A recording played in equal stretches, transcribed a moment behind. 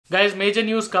Guys, major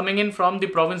news coming in from the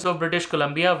province of British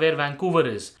Columbia where Vancouver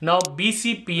is. Now,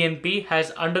 BC PNP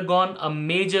has undergone a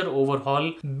major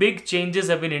overhaul. Big changes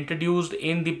have been introduced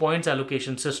in the points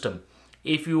allocation system.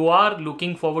 If you are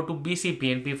looking forward to BC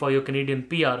PNP for your Canadian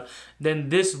PR, then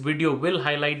this video will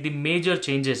highlight the major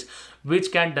changes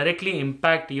which can directly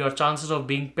impact your chances of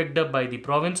being picked up by the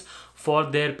province for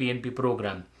their PNP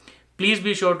program. Please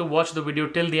be sure to watch the video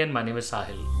till the end. My name is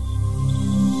Sahil.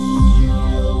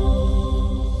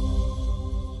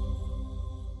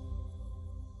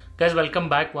 Guys, welcome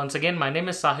back once again. My name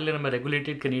is Sahil and I'm a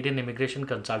regulated Canadian immigration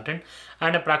consultant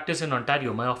and I practice in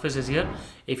Ontario. My office is here.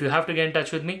 If you have to get in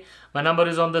touch with me, my number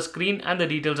is on the screen and the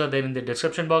details are there in the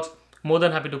description box. More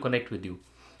than happy to connect with you.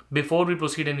 Before we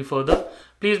proceed any further,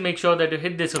 please make sure that you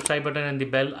hit the subscribe button and the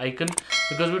bell icon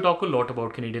because we talk a lot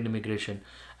about Canadian immigration.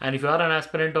 And if you are an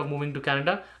aspirant of moving to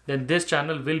Canada, then this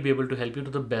channel will be able to help you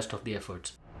to the best of the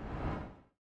efforts.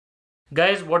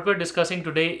 Guys, what we're discussing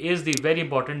today is the very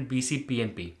important BC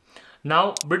PNP.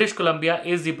 Now, British Columbia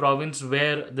is the province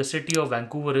where the city of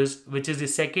Vancouver is, which is the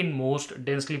second most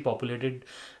densely populated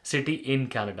city in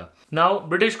Canada. Now,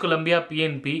 British Columbia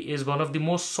PNP is one of the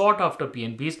most sought after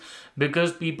PNPs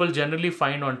because people generally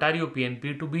find Ontario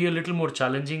PNP to be a little more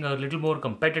challenging, a little more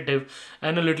competitive,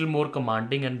 and a little more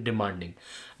commanding and demanding.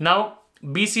 Now,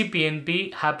 BC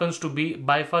PNP happens to be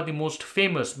by far the most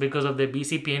famous because of the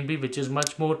BC PNP, which is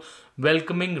much more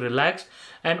welcoming, relaxed,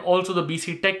 and also the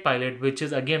BC Tech Pilot, which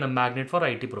is again a magnet for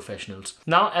IT professionals.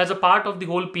 Now, as a part of the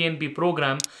whole PNP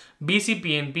program, BC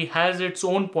PNP has its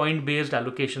own point-based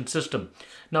allocation system.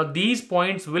 Now, these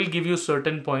points will give you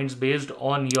certain points based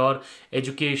on your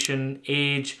education,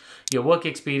 age, your work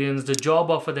experience, the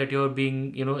job offer that you're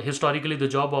being, historically the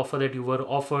job offer that you were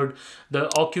offered,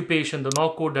 the occupation, the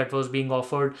knock code that was being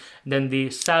offered, then the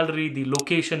salary, the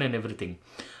location and everything.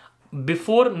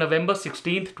 Before November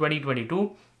 16th,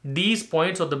 2022, these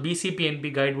points of the BC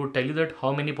PNP guide would tell you that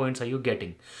how many points are you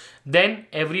getting. Then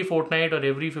every fortnight or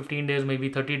every 15 days, maybe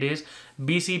 30 days,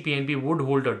 BC PNP would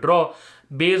hold a draw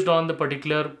based on the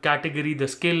particular category, the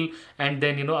skill, and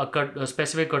then a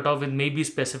specific cutoff with maybe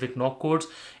specific knock codes.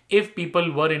 If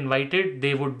people were invited,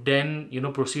 they would then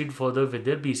proceed further with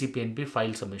their BC PNP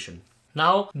file submission.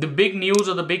 Now, the big news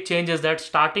or the big change is that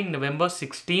starting November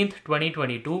 16th,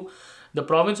 2022, the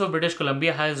province of British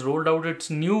Columbia has rolled out its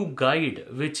new guide,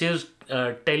 which is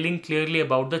telling clearly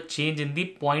about the change in the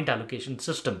point allocation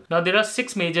system. Now, there are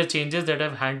 6 major changes that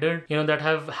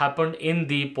have happened in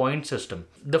the point system.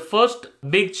 The first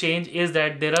big change is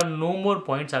that there are no more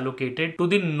points allocated to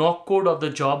the knock code of the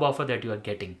job offer that you are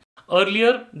getting.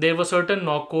 Earlier, there were certain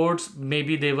knock codes,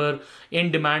 maybe they were in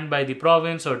demand by the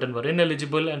province, certain were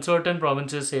ineligible, and certain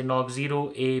provinces say knock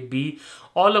 0, A, B.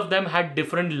 All of them had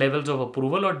different levels of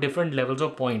approval or different levels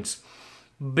of points.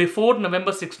 Before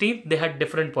November 16th, they had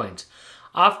different points.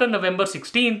 After November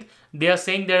 16th, they are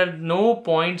saying there are no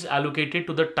points allocated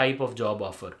to the type of job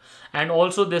offer. And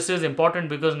also this is important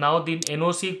because now the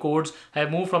NOC codes have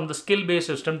moved from the skill-based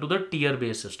system to the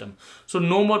tier-based system. So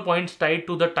no more points tied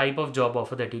to the type of job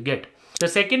offer that you get. The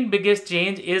second biggest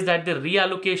change is that the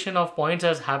reallocation of points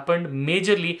has happened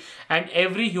majorly and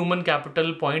every human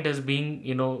capital point is being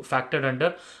factored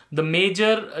under. The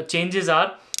major changes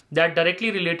are that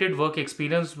directly related work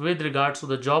experience with regards to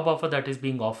the job offer that is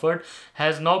being offered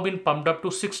has now been pumped up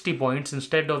to 60 points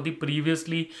instead of the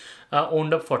previously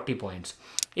owned up 40 points.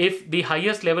 If the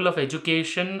highest level of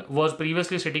education was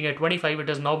previously sitting at 25, it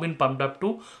has now been pumped up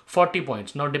to 40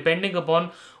 points. Now, depending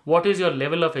upon what is your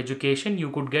level of education, you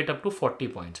could get up to 40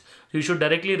 points. So you should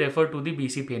directly refer to the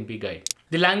BC PNP guide.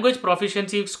 The language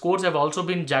proficiency scores have also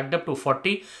been jacked up to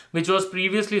 40, which was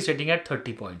previously sitting at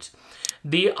 30 points.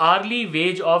 The hourly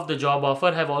wage of the job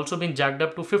offer have also been jacked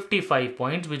up to 55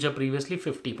 points, which are previously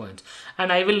 50 points.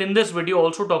 And I will in this video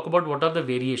also talk about what are the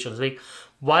variations, like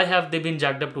why have they been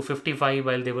jacked up to 55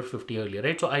 while they were 50 earlier,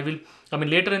 right? So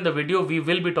later in the video, we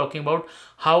will be talking about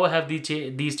how have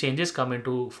these changes come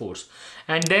into force.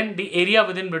 And then the area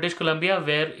within British Columbia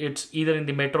where it's either in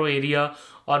the metro area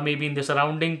or maybe in the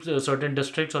surrounding certain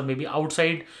districts or maybe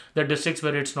outside the districts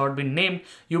where it's not been named,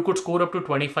 you could score up to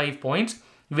 25 points.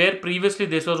 Where previously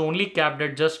this was only capped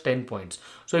at just 10 points.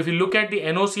 So if you look at the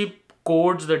NOC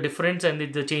codes, the difference and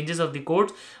the changes of the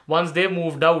codes, once they've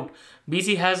moved out,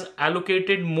 BC has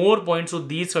allocated more points to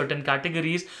these certain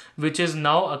categories, which is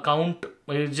now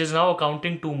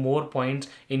accounting to more points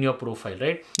in your profile,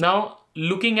 right? Now,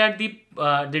 looking at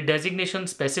the designation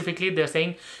specifically, they're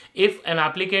saying if an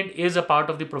applicant is a part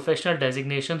of the professional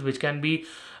designations, which can be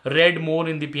read more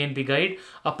in the PNP guide,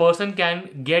 a person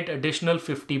can get additional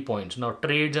 50 points. Now,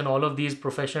 trades and all of these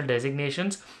professional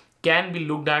designations can be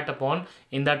looked at upon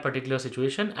in that particular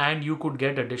situation, and you could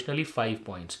get additionally 5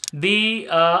 points. The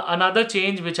another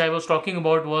change which I was talking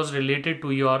about was related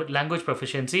to your language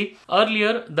proficiency.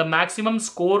 Earlier, the maximum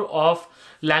score of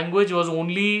language was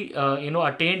only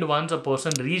attained once a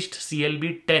person reached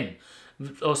CLB 10.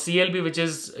 Or CLB, which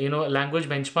is language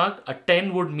benchmark. A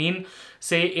 10 would mean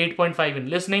say 8.5 in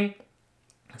listening,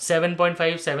 7.5,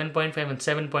 7.5 and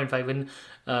 7.5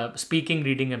 in speaking,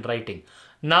 reading and writing.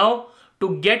 Now,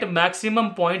 to get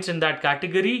maximum points in that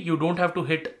category, you don't have to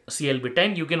hit CLB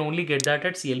 10. You can only get that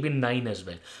at CLB 9 as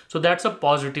well. So that's a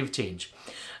positive change.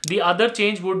 The other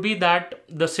change would be that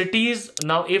the cities,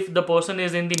 now if the person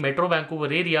is in the Metro Vancouver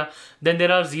area, then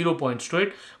there are 0 points to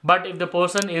it. But if the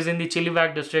person is in the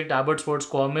Chilliwack district, Abbotsford,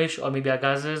 Squamish or maybe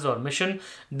Agassiz or Mission,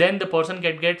 then the person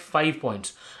can get 5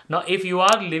 points. Now if you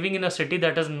are living in a city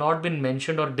that has not been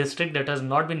mentioned or district that has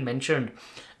not been mentioned,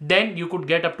 then you could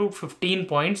get up to 15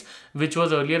 points, which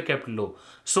was earlier kept low.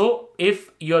 So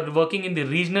if you're working in the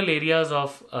regional areas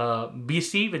of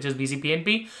BC, which is BC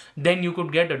PNP, then you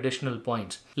could get additional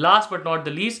points. Last but not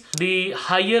the least, the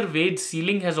higher wage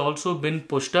ceiling has also been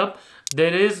pushed up.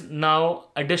 There is now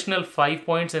additional 5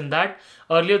 points in that.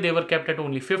 Earlier they were kept at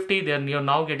only 50. You're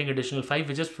now getting additional 5,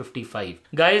 which is 55.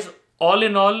 Guys, all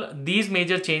in all, these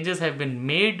major changes have been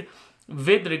made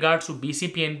with regards to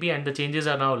BC PNP, and the changes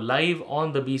are now live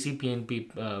on the BC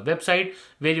PNP website,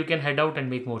 where you can head out and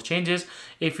make more changes.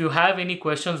 If you have any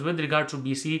questions with regards to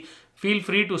BC, feel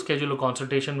free to schedule a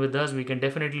consultation with us. We can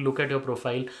definitely look at your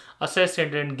profile, assess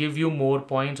it and give you more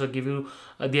points or give you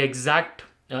the exact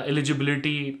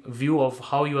eligibility view of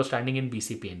how you are standing in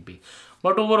BC PNP.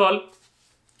 But overall,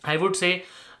 I would say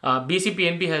BC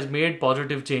PNP has made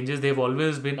positive changes. They've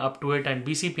always been up to it, and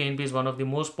BC PNP is one of the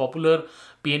most popular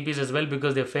PNPs as well,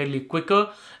 because they're fairly quicker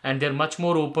and they're much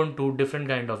more open to different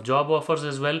kind of job offers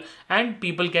as well, and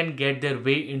people can get their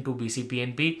way into BC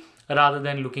PNP rather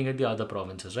than looking at the other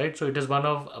provinces, right? So it is one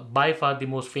of by far the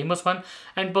most famous one,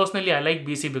 and personally I like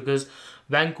BC because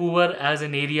Vancouver as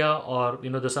an area, or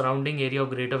the surrounding area of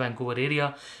Greater Vancouver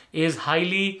area, is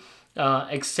highly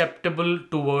acceptable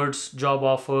towards job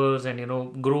offers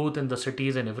and growth in the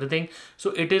cities and everything.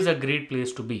 So it is a great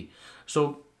place to be.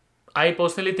 So I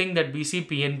personally think that BC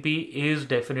PNP is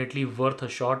definitely worth a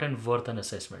shot and worth an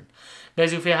assessment.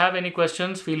 Guys, if you have any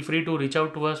questions, feel free to reach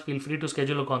out to us, feel free to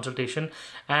schedule a consultation,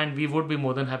 and we would be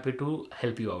more than happy to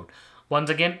help you out. Once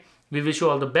again, we wish you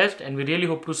all the best, and we really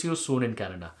hope to see you soon in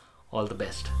Canada. All the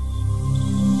best.